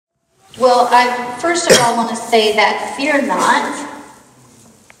Well, I first of all want to say that fear not.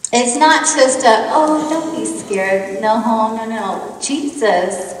 It's not just oh, don't be scared. No.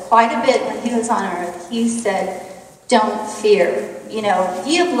 Jesus, quite a bit when he was on earth, he said, don't fear. You know,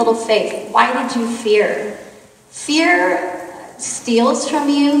 ye have little faith. Why did you fear? Fear steals from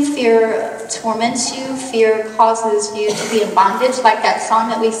you. Fear torments you. Fear causes you to be in bondage, like that song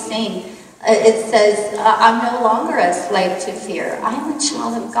that we sing. It says, I'm no longer a slave to fear. I am a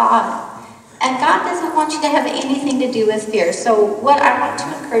child of God. And God doesn't want you to have anything to do with fear. So what I want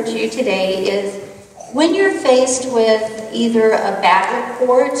to encourage you today is when you're faced with either a bad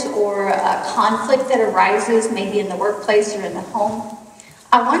report or a conflict that arises, maybe in the workplace or in the home,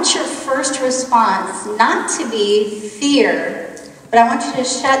 I want your first response not to be fear, but I want you to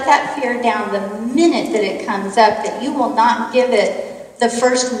shut that fear down the minute that it comes up, that you will not give it the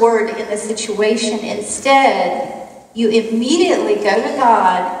first word in the situation. Instead, you immediately go to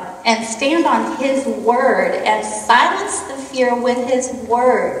God and stand on his word and silence the fear with his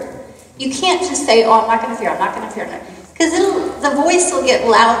word. You can't just say, oh, I'm not going to fear, I'm not going to fear. Because the voice will get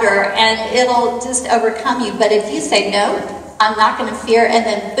louder and it'll just overcome you. But if you say, no, I'm not going to fear, and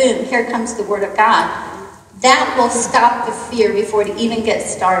then boom, here comes the word of God, that will stop the fear before it even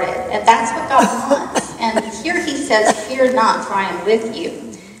gets started. And that's what God wants. And here he says, fear not, for I am with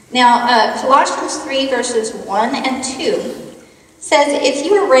you. Now, Colossians 3, verses 1 and 2 says, if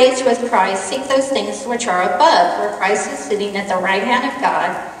you are raised with Christ, seek those things which are above, where Christ is sitting at the right hand of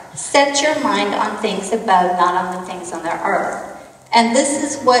God. Set your mind on things above, not on the things on the earth. And this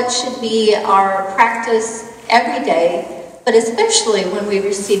is what should be our practice every day, but especially when we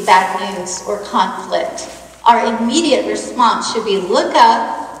receive bad news or conflict. Our immediate response should be look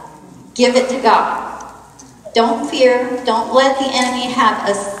up, give it to God. Don't fear. Don't let the enemy have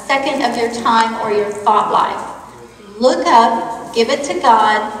a second of your time or your thought life. Look up, give it to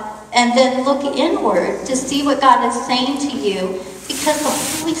God, and then look inward to see what God is saying to you, because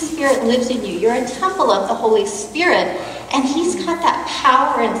the Holy Spirit lives in you. You're a temple of the Holy Spirit, and he's got that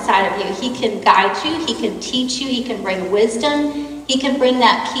power inside of you. He can guide you. He can teach you. He can bring wisdom. He can bring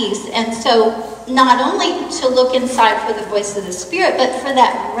that peace. And so not only to look inside for the voice of the Spirit, but for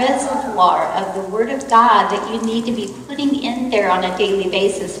that reservoir of the Word of God that you need to be putting in there on a daily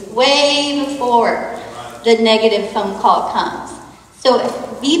basis, way before the negative phone call comes. So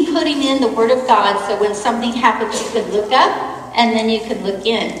be putting in the Word of God so when something happens, you can look up and then you can look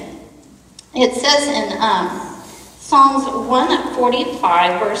in. It says in Psalms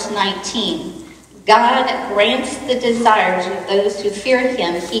 145, verse 19, God grants the desires of those who fear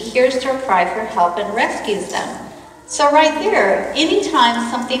him. He hears their cry for help and rescues them. So right there,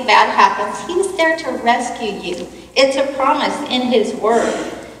 anytime something bad happens, he's there to rescue you. It's a promise in his word.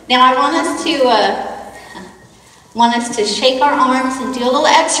 Now I want us to shake our arms and do a little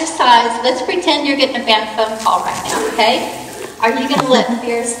exercise. Let's pretend you're getting a bad phone call right now, okay? Are you going to let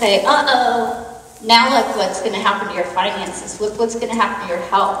fear say, uh-oh, now look what's going to happen to your finances. Look what's going to happen to your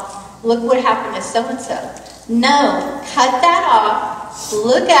health. Look what happened to so-and-so. No, cut that off,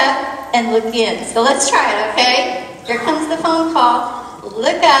 look up, and look in. So let's try it, okay? Here comes the phone call.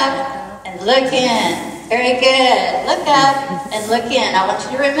 Look up and look in. Very good. Look up and look in. I want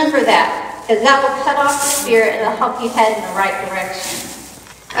you to remember that, because that will cut off the fear and it'll help you head in the right direction.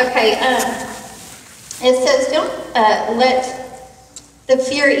 Okay, it says don't let the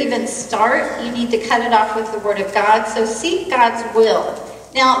fear even start. You need to cut it off with the Word of God. So seek God's will.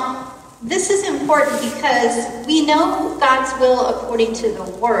 Now, this is important because we know God's will according to the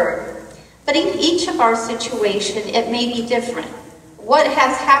Word. But in each of our situation, it may be different. What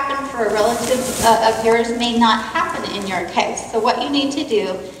has happened for a relative of yours may not happen in your case. So what you need to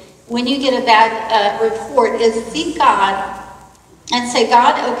do when you get a bad report is seek God and say,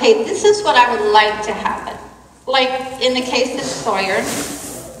 God, okay, this is what I would like to happen. Like in the case of Sawyer,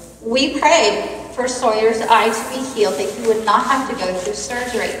 we prayed for Sawyer's eye to be healed, that he would not have to go through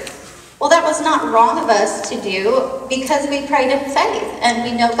surgery. Well, that was not wrong of us to do because we prayed in faith and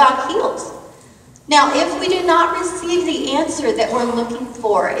we know God heals. Now, if we do not receive the answer that we're looking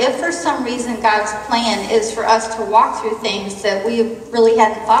for, if for some reason God's plan is for us to walk through things that we really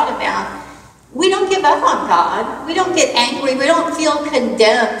hadn't thought about, we don't give up on God. We don't get angry. We don't feel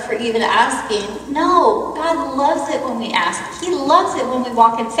condemned for even asking. No, God loves it when we ask. He loves it when we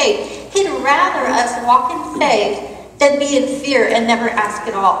walk in faith. He'd rather us walk in faith than be in fear and never ask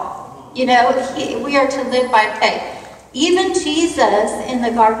at all. You know, we are to live by faith. Even Jesus in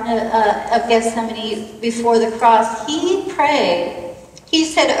the Garden of Gethsemane before the cross, he prayed. He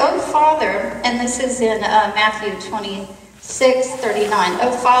said, "Oh, Father," and this is in Matthew 26:39.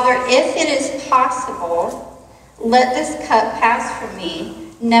 "Oh, Father, if it is possible, let this cup pass from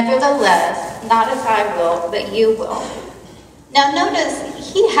me. Nevertheless, not as I will, but you will. Now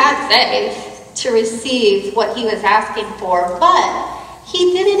notice, he had faith to receive what he was asking for, but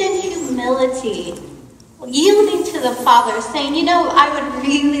he did it in humility, yielding to the Father, saying, you know, I would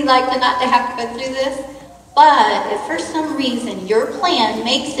really like to not to have to go through this, but if for some reason your plan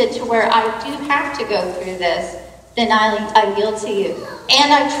makes it to where I do have to go through this, then I yield to you,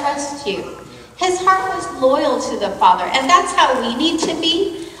 and I trust you. His heart was loyal to the Father, and that's how we need to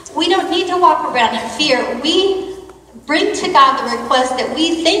be. We don't need to walk around in fear. We bring to God the request that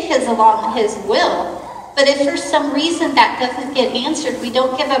we think is along his will. But if for some reason that doesn't get answered, we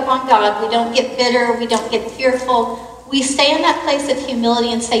don't give up on God. We don't get bitter. We don't get fearful. We stay in that place of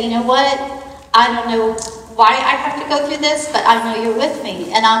humility and say, you know what? I don't know why I have to go through this, but I know you're with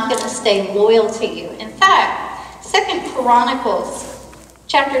me, and I'm going to stay loyal to you. In fact, 2 Chronicles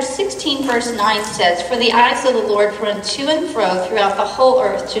chapter 16, verse 9 says, for the eyes of the Lord run to and fro throughout the whole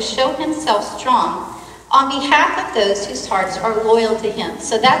earth to show himself strong on behalf of those whose hearts are loyal to him.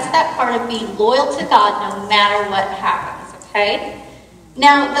 So that's that part of being loyal to God no matter what happens, okay?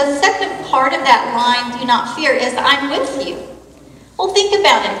 Now, the second part of that line, do not fear, is I'm with you. Well, think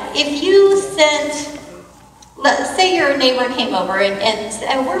about it. If you sent, let's say your neighbor came over and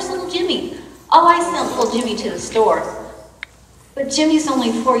said, where's little Jimmy? Oh, I sent little Jimmy to the store. But Jimmy's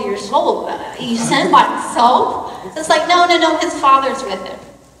only 4 years old. You sent him by himself? It's like, no, his father's with him.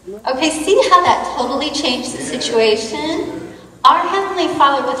 Okay, see how that totally changed the situation? Our Heavenly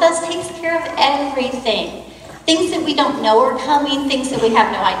Father with us takes care of everything. Things that we don't know are coming, things that we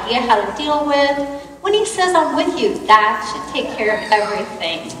have no idea how to deal with. When he says, I'm with you, that should take care of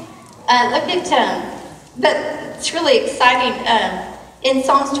everything. Look at, but it's really exciting. In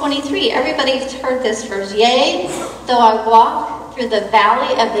Psalms 23, everybody's heard this verse. Yea, though I walk through the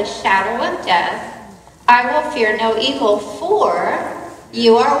valley of the shadow of death, I will fear no evil, for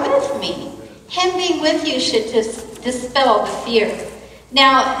you are with me. Him being with you should just dispel the fear.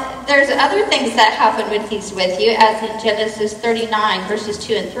 Now, there's other things that happen when he's with you, as in Genesis 39, verses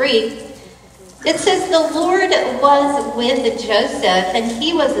 2 and 3. It says, the Lord was with Joseph, and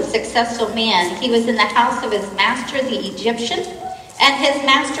he was a successful man. He was in the house of his master, the Egyptian, and his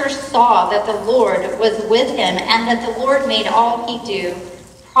master saw that the Lord was with him, and that the Lord made all he do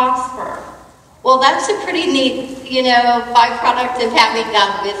prosper. Well, that's a pretty neat, byproduct of having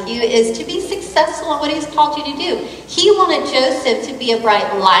God with you, is to be successful in what he's called you to do. He wanted Joseph to be a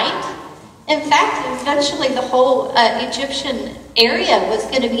bright light. In fact, eventually the whole Egyptian area was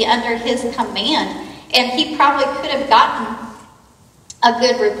going to be under his command, and he probably could have gotten a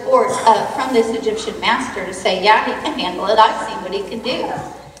good report from this Egyptian master to say, yeah, he can handle it. I've seen what he can do.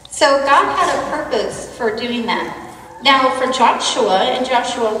 So God had a purpose for doing that. Now, for Joshua, in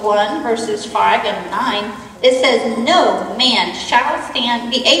Joshua 1, verses 5 and 9, it says, no man shall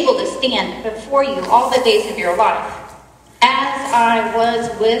be able to stand before you all the days of your life. As I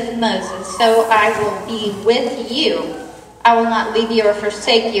was with Moses, so I will be with you. I will not leave you or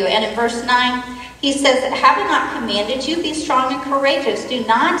forsake you. And in verse 9, he says, have I not commanded you, be strong and courageous. Do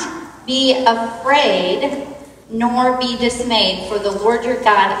not be afraid, nor be dismayed, for the Lord your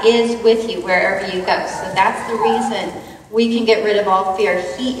God is with you wherever you go. So that's the reason we can get rid of all fear.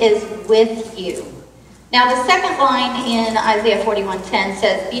 He is with you. Now the second line in Isaiah 41:10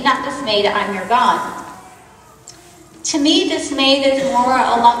 says, be not dismayed, I'm your God. To me, dismayed is more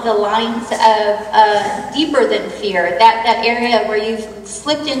along the lines of deeper than fear. That area where you've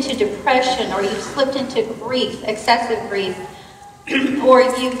slipped into depression, or you've slipped into grief, excessive grief, or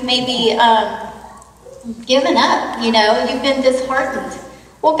you've maybe given up, you've been disheartened.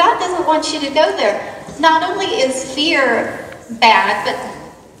 Well, God doesn't want you to go there. Not only is fear bad,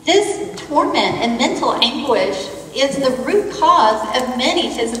 but this torment and mental anguish is the root cause of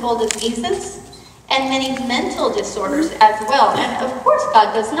many physical diseases and many mental disorders as well. And of course,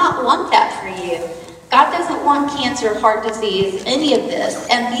 God does not want that for you. God doesn't want cancer, heart disease, any of this.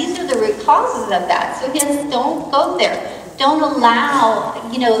 And these are the root causes of that. So he says, don't go there. Don't allow,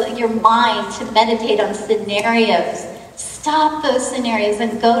 your mind to meditate on scenarios. Stop those scenarios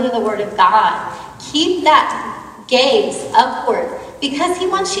and go to the Word of God. Keep that gaze upward, because he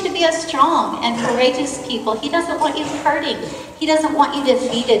wants you to be a strong and courageous people. He doesn't want you hurting. He doesn't want you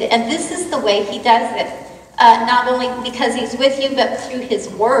defeated. And this is the way he does it. Not only because he's with you, but through his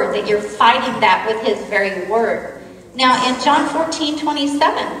word, that you're fighting that with his very word. Now, in John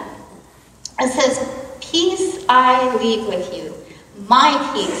 14:27, it says, peace I leave with you. My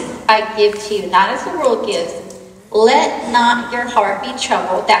peace I give to you, not as the world gives. Let not your heart be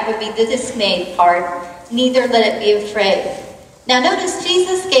troubled. That would be the dismayed part. Neither let it be afraid. Now notice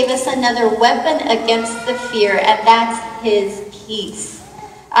Jesus gave us another weapon against the fear, and that's his peace.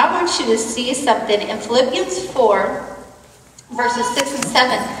 I want you to see something in Philippians 4, verses 6 and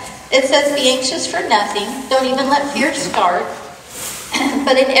 7. It says, be anxious for nothing. Don't even let fear start.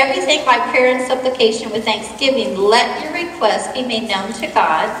 But in everything, by prayer and supplication with thanksgiving, let your requests be made known to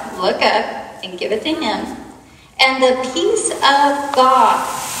God. Look up and give it to him. And the peace of God,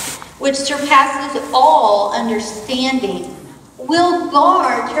 which surpasses all understanding, will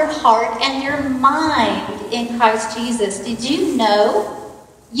guard your heart and your mind in Christ Jesus. Did you know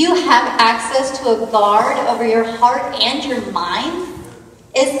you have access to a guard over your heart and your mind?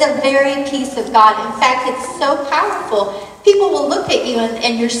 It's the very peace of God. In fact, it's so powerful. People will look at you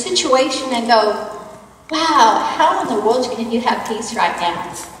and your situation and go, wow, how in the world can you have peace right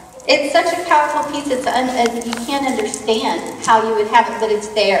now? It's such a powerful peace. You can't understand how you would have it, but it's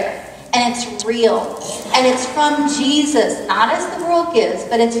there. And it's real. And it's from Jesus, not as the world gives,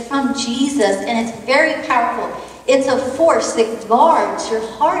 but it's from Jesus. And it's very powerful. It's a force that guards your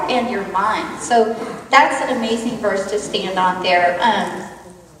heart and your mind. So that's an amazing verse to stand on there.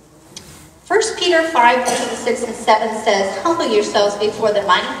 1 Peter 5, verses 6 and 7 says, humble yourselves before the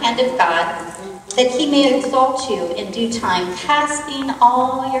mighty hand of God, that he may exalt you in due time, casting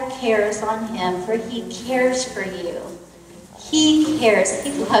all your cares on him, for he cares for you. He cares.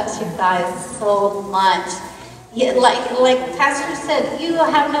 He loves you guys so much. Yeah, like Pastor said, you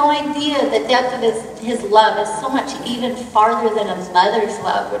have no idea the depth of his love is so much even farther than a mother's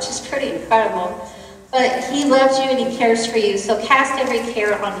love, which is pretty incredible. But he loves you and he cares for you, so cast every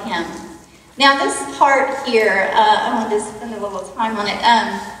care on him. Now this part here, I want to spend a little time on it.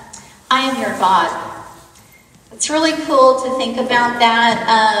 I am your God. It's really cool to think about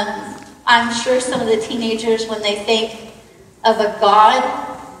that. I'm sure some of the teenagers, when they think of a God,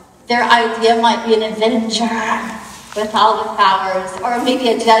 their idea might be an avenger with all the powers, or maybe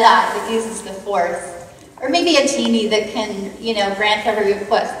a Jedi that uses the Force, or maybe a genie that can, grant every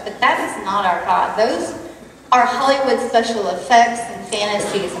request. But that is not our God. Those are Hollywood special effects and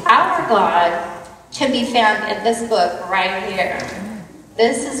fantasies. Our God can be found in this book right here.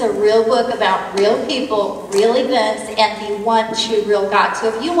 This is a real book about real people, real events, and the one true real God.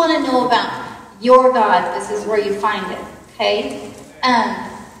 So if you want to know about your God, this is where you find it. Okay?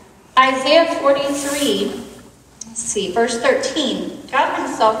 Isaiah 43, let's see, verse 13. God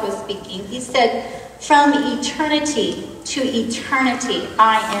himself was speaking. He said, from eternity to eternity,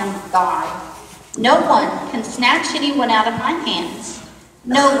 I am God. No one can snatch anyone out of my hands.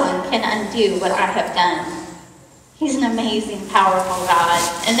 No one can undo what I have done. He's an amazing, powerful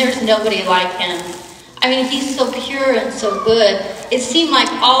God, and there's nobody like him. I mean, he's so pure and so good. It seemed like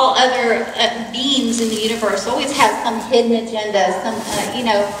all other beings in the universe always have some hidden agenda, some,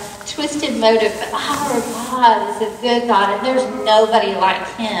 twisted motive. But our God is a good God, and there's nobody like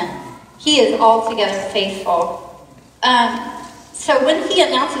him. He is altogether faithful. So when he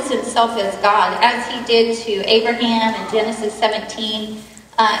announces himself as God, as he did to Abraham in Genesis 17,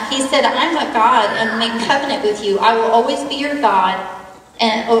 he said, I'm a God and make covenant with you. I will always be your God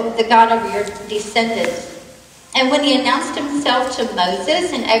and the God of your descendants. And when he announced himself to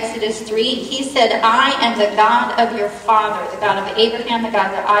Moses in Exodus 3, he said, I am the God of your father, the God of Abraham, the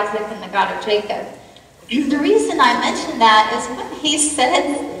God of Isaac, and the God of Jacob. The reason I mention that is when he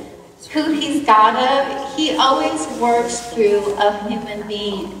said who he's God of, he always works through a human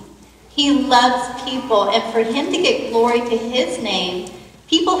being. He loves people, and for him to get glory to his name,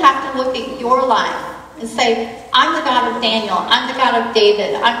 people have to look at your life and say, I'm the God of Daniel, I'm the God of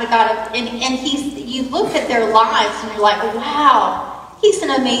David, I'm the God of... And you look at their lives and you're like, wow, he's an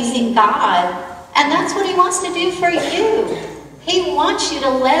amazing God. And that's what he wants to do for you. He wants you to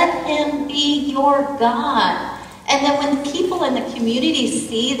let him be your God. And then when people in the community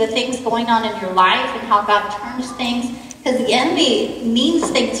see the things going on in your life and how God turns things, because the enemy means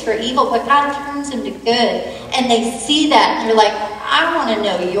things for evil, but God turns them to good. And they see that and you're like, I want to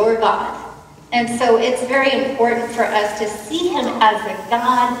know your God. And so it's very important for us to see him as a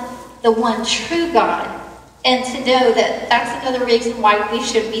God, the one true God, and to know that that's another reason why we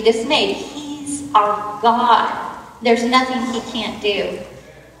shouldn't be dismayed. He's our God. There's nothing he can't do.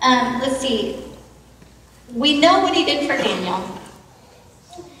 Let's see. We know what he did for Daniel.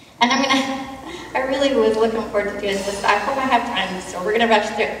 And I really was looking forward to doing this. I hope I have time, so we're going to rush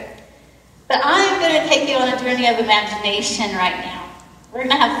through it. But I'm going to take you on a journey of imagination right now. We're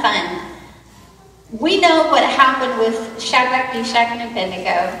going to have fun. We know what happened with Shadrach, Meshach, and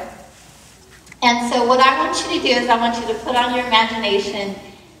Abednego. And so what I want you to do is I want you to put on your imagination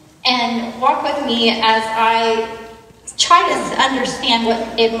and walk with me as I try to understand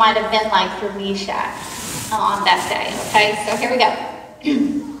what it might have been like for Meshach on that day. Okay, so here we go.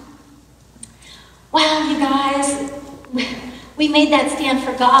 Wow, you guys, we made that stand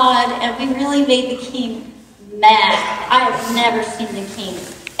for God, and we really made the king mad. I have never seen the king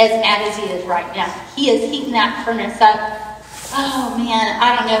as mad as he is right now. He is heating that furnace up. Oh man,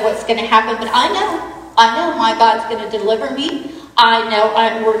 I don't know what's going to happen, but I know my God's going to deliver me. I know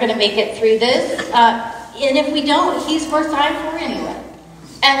we're going to make it through this. And if we don't, he's worth dying for anyway.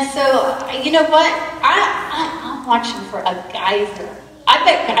 And so, you know what? I'm watching for a geyser. I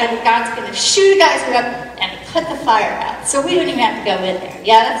bet God's going to shoot a geyser up and put the fire out. So we don't even have to go in there.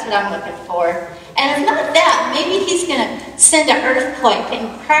 Yeah, that's what I'm looking for. And if not that, maybe he's going to send an earthquake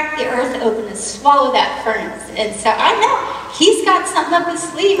and crack the earth open and swallow that furnace. And so I know he's got something up his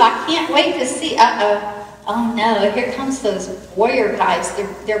sleeve. I can't wait to see. Oh no, here comes those warrior guys.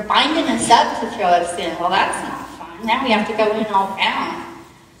 They're binding us up to throw us in. Well, that's not fun. Now we have to go in all bound.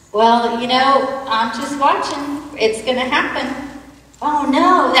 Well, you know, I'm just watching. It's going to happen. Oh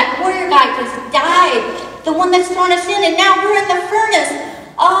no, that warrior guy just died. The one that's thrown us in, and now we're in the furnace.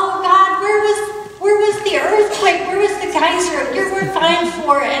 Oh God, where was the earthquake? Where was the geyser? You're worth dying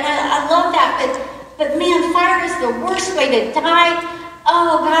for, and I love that. But man, fire is the worst way to die.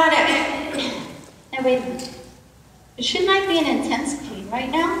 Oh God. Now wait a minute. Shouldn't I be in intense pain right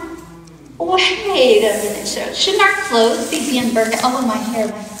now? Wait a minute. Shouldn't our clothes be being burned? Oh, my hair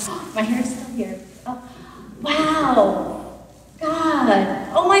is still here. Oh, wow. God.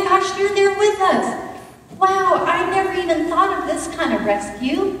 Oh my gosh, you're there with us. Wow, I never even thought of this kind of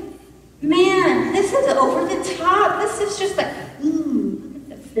rescue. Man, this is over the top. This is just like, ooh,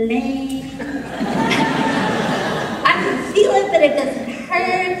 look at the flame. I can feel it, but it doesn't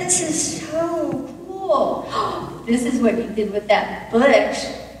hurt. This is so cool. This is what you did with that bush.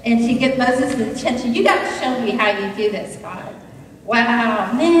 And to get Moses' attention, you got to show me how you do this, God.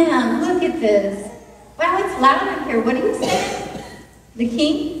 Wow, man, look at this. Wow, it's loud in here. What do you say? The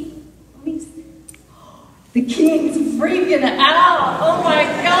king? Let me see. The king's freaking out. Oh my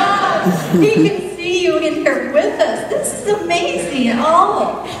God. He can see you in here with us. This is amazing.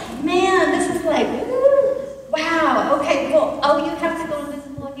 Oh, man, this is like, ooh. Wow. Okay, well, oh, you have to go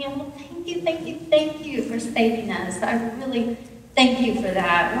invisible again. Well, thank you for saving us. I really thank you for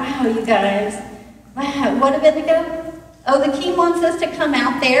that. Wow, you guys. Wow, what a bit ago? Oh, the king wants us to come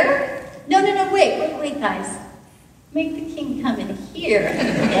out there? No, wait, guys. Make the king come in here.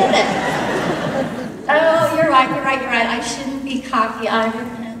 Get it. Oh, you're right. I shouldn't be cocky. I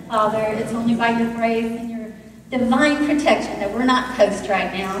repent, Father. It's only by your grace and your divine protection that we're not toast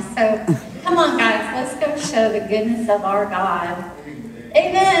right now. So, come on, guys. Let's go show the goodness of our God.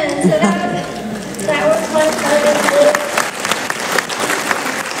 Amen. So that was one of those.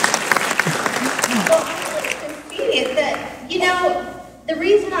 Well, I wanted to see that, you know, the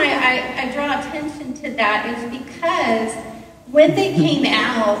reason I draw attention to that is because when they came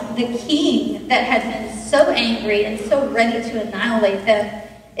out, the king that had been so angry and so ready to annihilate them,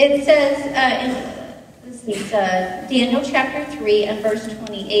 it says Daniel chapter 3 and verse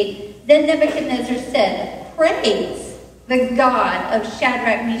 28, then Nebuchadnezzar said, praise the God of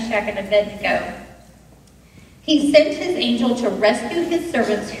Shadrach, Meshach, and Abednego. He sent his angel to rescue his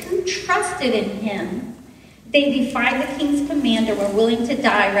servants who trusted in him. They defied the king's command and were willing to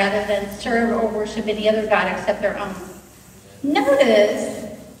die rather than serve or worship any other god except their own. Notice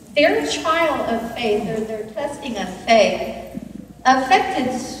their trial of faith, or their testing of faith,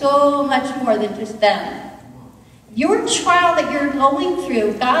 affected so much more than just them. Your trial that you're going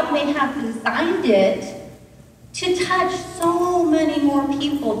through, God may have designed it to touch so many more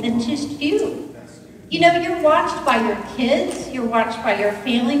people than just you. You know, you're watched by your kids, you're watched by your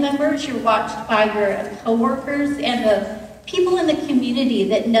family members, you're watched by your coworkers and the people in the community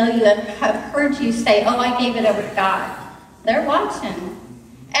that know you and have heard you say, oh, I gave it over to God. They're watching.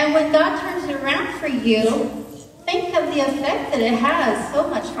 And when God turns it around for you, think of the effect that it has so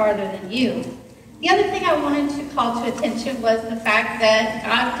much farther than you. The other thing I wanted to call to attention was the fact that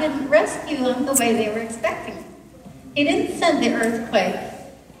God didn't rescue them the way they were expecting. He didn't send the earthquake.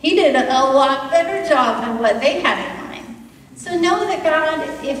 He did a lot better job than what they had in mind. So know that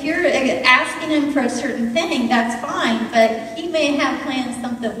God, if you're asking him for a certain thing, that's fine, but he may have planned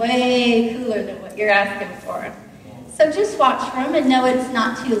something way cooler than what you're asking for. So just watch for him and know it's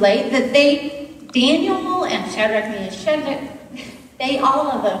not too late. That Daniel and Shadrach, Meshach, they all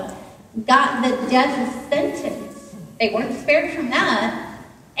of them got the death sentence. They weren't spared from that.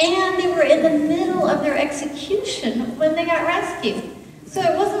 And they were in the middle of their execution when they got rescued. So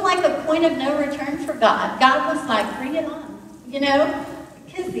it wasn't like a point of no return for God. God was like, bring it on, you know?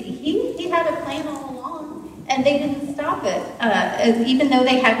 Because he had a plan all along, and they didn't stop it, even though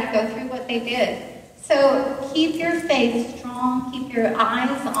they had to go through what they did. So keep your faith strong, keep your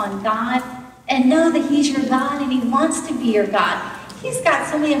eyes on God, and know that he's your God and he wants to be your God. He's got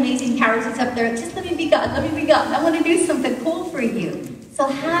so many amazing powers. It's up there. Just let me be God. Let me be God. I want to do something cool for you. So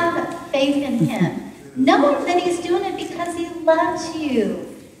have faith in him. Knowing that he's doing it because he loves you.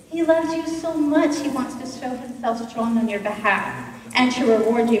 He loves you so much. He wants to show himself strong on your behalf and to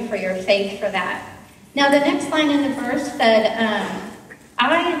reward you for your faith for that. Now, the next line in the verse said,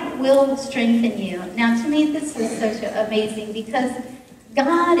 I will strengthen you. Now, to me, this is such amazing because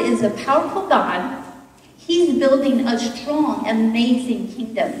God is a powerful God. He's building a strong, amazing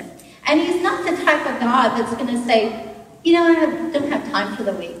kingdom. And he's not the type of God that's going to say, you know, I don't have time for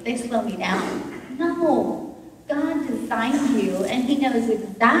the weak. They slow me down. No. God designed you, and he knows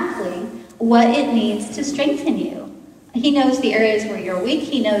exactly what it needs to strengthen you. He knows the areas where you're weak.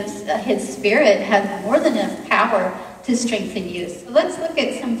 He knows his Spirit has more than enough power to strengthen you. So let's look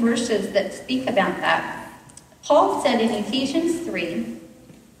at some verses that speak about that. Paul said in Ephesians 3,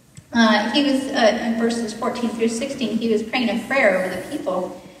 he was, in verses 14 through 16, he was praying a prayer over the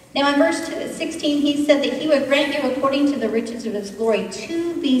people. Now in verse 16, he said that he would grant you according to the riches of his glory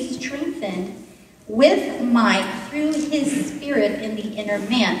to be strengthened with might through his Spirit in the inner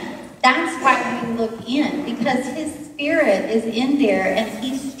man. That's why we look in, because his Spirit is in there and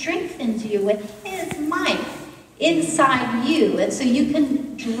he strengthens you with his might inside you. And so you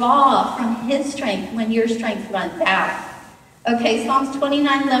can draw from his strength when your strength runs out. Okay, Psalms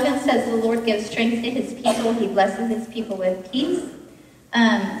 29:11 says the Lord gives strength to his people. He blesses his people with peace.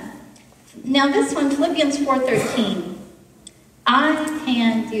 Now this one, Philippians 4:13. I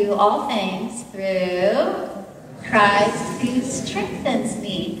can do all things through Christ who strengthens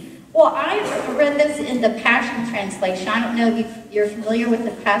me. Well, I read this in the Passion Translation. I don't know if you're familiar with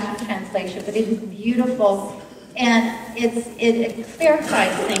the Passion Translation, but it is beautiful. And it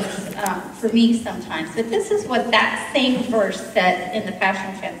clarifies things for me sometimes. But this is what that same verse said in the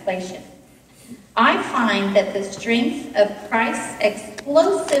Passion Translation. I find that the strength of Christ's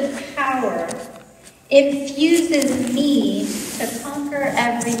explosive power infuses me to conquer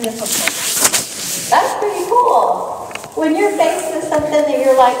every difficulty. That's pretty cool. When you're faced with something that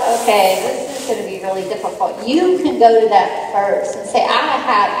you're like, okay, this is going to be really difficult, you can go to that verse and say, I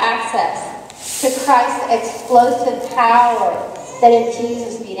have access to Christ's explosive power that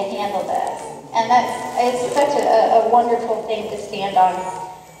infuses me to handle this. And it's such a wonderful thing to stand on.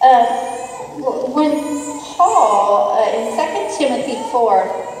 When Paul, in 2 Timothy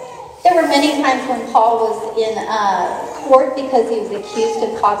 4, there were many times when Paul was in court because he was accused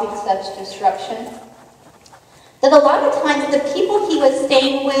of causing such disruption, that a lot of times the people he was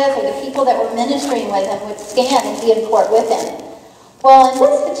staying with or the people that were ministering with him would stand and be in court with him. Well, in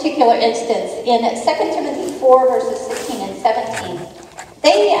this particular instance, in 2 Timothy 4, verses 16 and 17,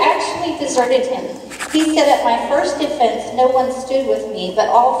 they actually deserted him. He said, at my first defense, no one stood with me, but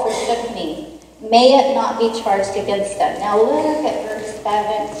all forsook me. May it not be charged against them. Now look at verse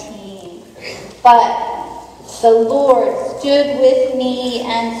 17. But the Lord stood with me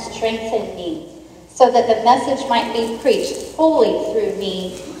and strengthened me, so that the message might be preached fully through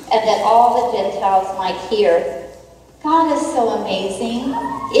me, and that all the Gentiles might hear. God is so amazing.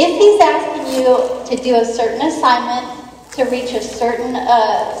 If he's asking you to do a certain assignment, to reach a certain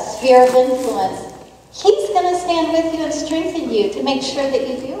sphere of influence, he's going to stand with you and strengthen you to make sure that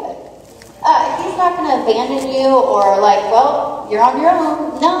you do it. He's not going to abandon you or like, well, you're on your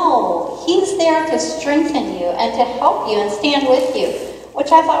own. No, he's there to strengthen you and to help you and stand with you,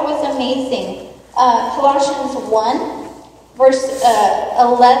 which I thought was amazing. Colossians 1, verse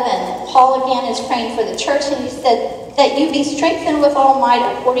 11, Paul again is praying for the church, and he said, that you be strengthened with all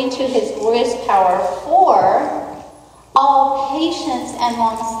might according to his glorious power for all patience and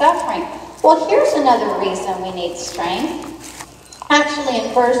long-suffering. Well, here's another reason we need strength. Actually,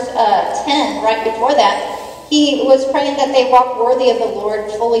 in verse 10, right before that, he was praying that they walk worthy of the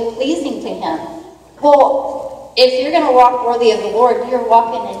Lord, fully pleasing to him. Well, if you're going to walk worthy of the Lord, you're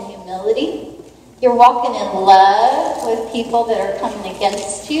walking in humility. You're walking in love with people that are coming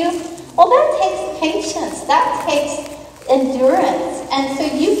against you. Well, that takes patience. That takes endurance. And so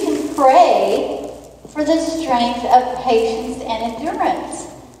you can pray for the strength of patience and endurance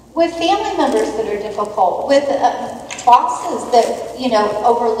with family members that are difficult, with bosses that,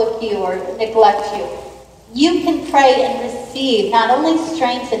 overlook you or neglect you. You can pray and receive not only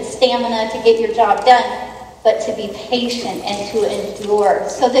strength and stamina to get your job done, but to be patient and to endure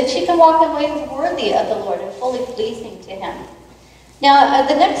so that you can walk in ways worthy of the Lord and fully pleasing to him. Now,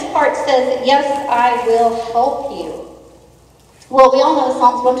 the next part says, yes, I will help you. Well, we all know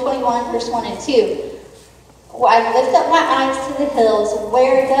Psalms 121, verse 1 and 2. I lift up my eyes to the hills.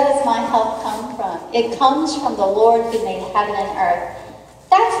 Where does my help come from? It comes from the Lord who made heaven and earth.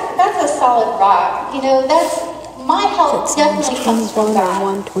 That's a solid rock. You know, that's my help definitely comes from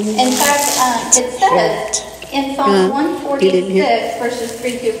God. In fact, it says in Psalm 146, verses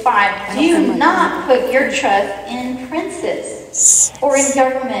 3 through 5, do not put your trust in princes or in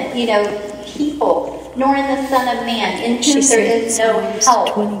government, you know, people, nor in the Son of Man, in whom there is no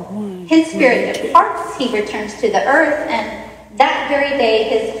help. His spirit departs, he returns to the earth, and that very day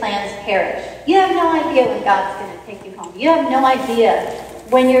his plans perish. You have no idea when God's going to take you home. You have no idea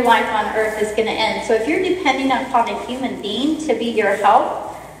when your life on earth is going to end. So if you're depending upon a human being to be your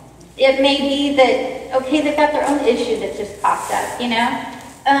help, it may be that, okay, they've got their own issue that just popped up, you know.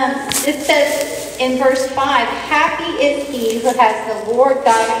 It says in verse 5, happy is he who has the Lord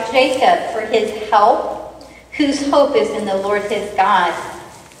God of Jacob for his help, whose hope is in the Lord his God.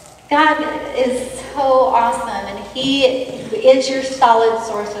 God is so awesome, and he is your solid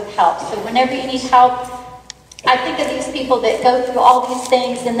source of help. So whenever you need help, I think of these people that go through all these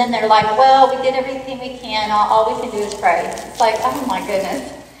things, and then they're like, well, we did everything we can. All we can do is pray. It's like, oh my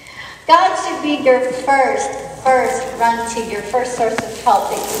goodness. God should be your first run to, your first source of help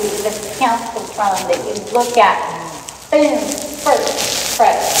that you just counsel from, that you look at. Boom, first,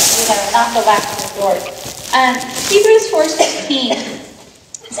 pray. You know, not the last resort. Hebrews 4:16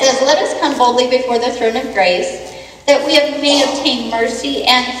 says, let us come boldly before the throne of grace, that we may obtain mercy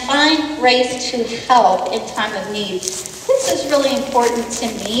and find grace to help in time of need. This is really important to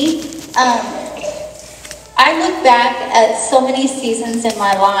me. I look back at so many seasons in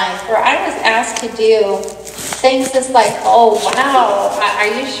my life where I was asked to do things that's like, oh, wow, are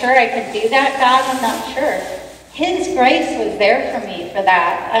you sure I could do that, God? I'm not sure. His grace was there for me for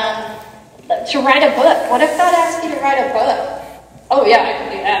that. To write a book. What if God asked you to write a book? Oh, yeah, I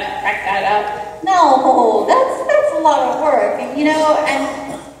can do that. Crack that up. No, that's a lot of work. And, you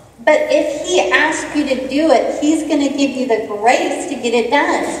know, but if he asks you to do it, he's going to give you the grace to get it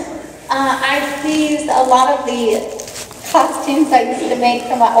done. I've used a lot of the costumes I used to make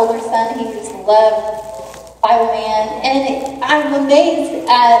for my older son. He used to love Bible Man. And I'm amazed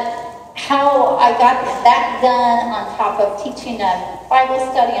at how I got that done on top of teaching a Bible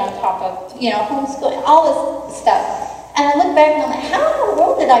study, on top of, you know, homeschooling, all this stuff. And I look back and I'm like, how in the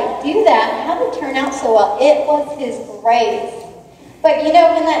world did I do that? How did it turn out so well? It was his grace. But you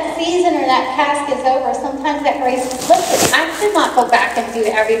know, when that season or that task is over, sometimes that grace is lifted. I could not go back and do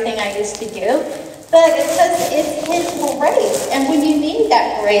everything I used to do. But it says it's his grace. And when you need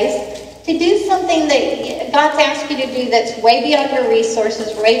that grace to do something that God's asked you to do that's way beyond your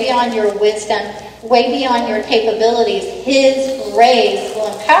resources, way beyond your wisdom, way beyond your capabilities, his grace will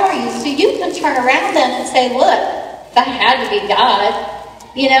empower you so you can turn around then and say, look, that had to be God,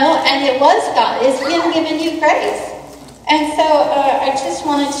 you know, and it was God. It's him giving you grace. And so I just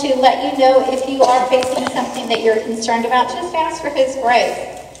wanted to let you know, if you are facing something that you're concerned about, just ask for his grace.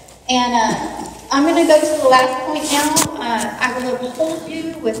 And I'm going to go to the last point now. I will uphold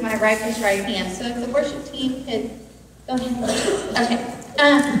you with my righteous right hand. So if the worship team could go ahead. Okay.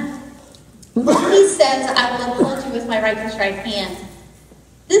 He says, I will uphold you with my righteous right hand.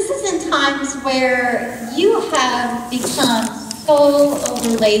 This is in times where you have become so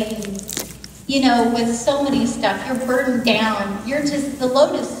overladen, you know, with so many stuff. You're burdened down. The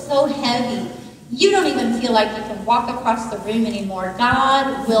load is so heavy. You don't even feel like you can walk across the room anymore.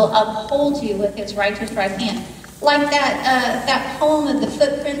 God will uphold you with his righteous right hand. Like that poem of the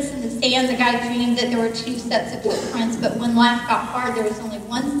footprints in the sand, the guy dreamed that there were two sets of footprints, but when life got hard, there was only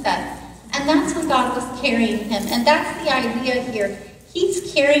one set. And that's when God was carrying him. And that's the idea here.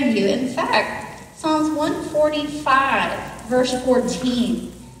 He's carrying you. In fact, Psalms 145, verse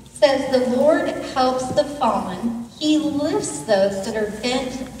 14 says, the Lord helps the fallen. He lifts those that are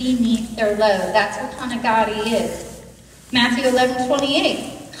bent beneath their load. That's what kind of God he is. Matthew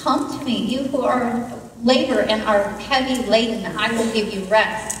 11:28, come to me, you who are labor and are heavy laden, I will give you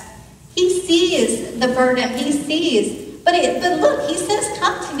rest. He sees the burden. He sees. But look, he says,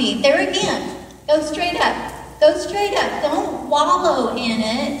 come to me. There again. Go straight up. Go straight up. Don't wallow in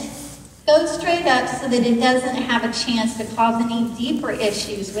it. Go straight up so that it doesn't have a chance to cause any deeper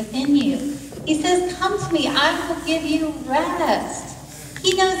issues within you. He says, come to me. I will give you rest.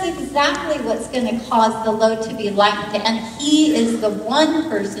 He knows exactly what's going to cause the load to be lightened, and he is the one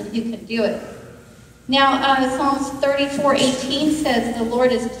person who can do it. Now, Psalms 34:18 says, the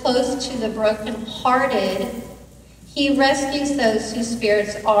Lord is close to the brokenhearted. He rescues those whose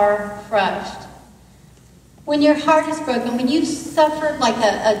spirits are crushed. When your heart is broken, when you've suffered like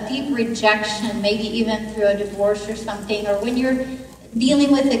a deep rejection, maybe even through a divorce or something, or when you're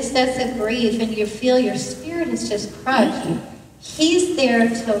dealing with excessive grief and you feel your spirit is just crushed, he's there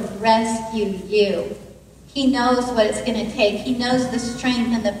to rescue you. He knows what it's going to take. He knows the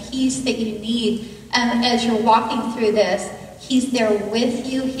strength and the peace that you need as you're walking through this. He's there with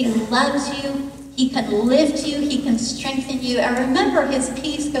you. He loves you. He can lift you. He can strengthen you. And remember, his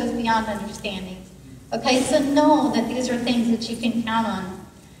peace goes beyond understanding. Okay, so know that these are things that you can count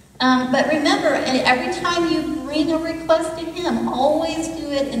on. But remember, every time you bring a request to him, always do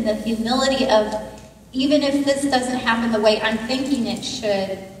it in the humility of, even if this doesn't happen the way I'm thinking it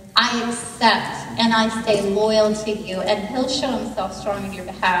should, I accept and I stay loyal to you, and he'll show himself strong on your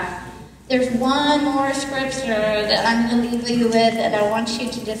behalf. There's one more scripture that I'm going to leave you with, and I want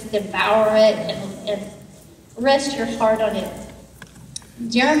you to just devour it and rest your heart on it.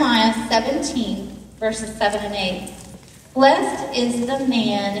 Jeremiah 17, verses 7 and 8. Blessed is the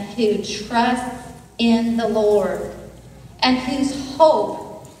man who trusts in the Lord and whose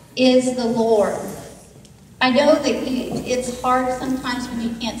hope is the Lord. I know that it's hard sometimes when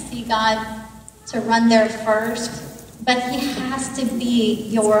you can't see God to run there first, but he has to be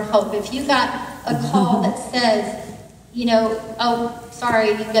your hope. If you got a call that says, oh, sorry,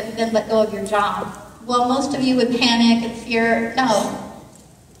 you've been let go of your job. Well, most of you would panic and fear. No.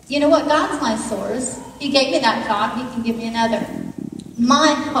 You know what? God's my source. He gave me that job. He can give me another.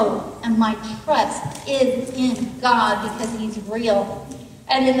 My hope and my trust is in God because he's real.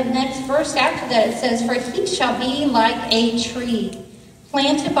 And in the next verse after that, it says, for he shall be like a tree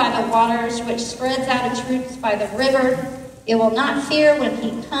planted by the waters, which spreads out its roots by the river. It will not fear when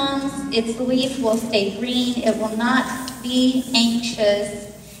he comes. Its leaf will stay green. It will not be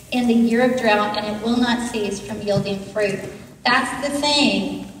anxious in the year of drought, and it will not cease from yielding fruit. That's the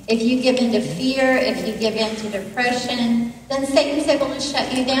thing. If you give in to fear, if you give in to depression, then Satan's able to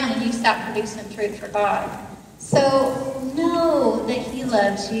shut you down and you stop producing fruit for God. So know that he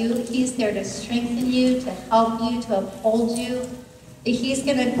loves you. He's there to strengthen you, to help you, to uphold you. He's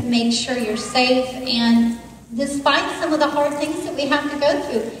going to make sure you're safe. And despite some of the hard things that we have to go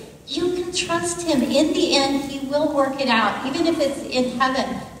through, you can trust him. In the end, he will work it out. Even if it's in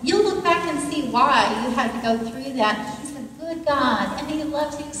heaven, you'll look back and see why you had to go through that. He's a good God, and he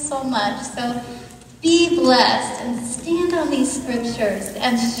loves you so much. So be blessed and stand on these scriptures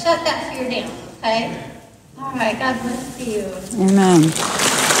and shut that fear down, okay? All right, God bless you.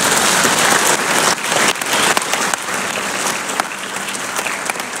 Amen.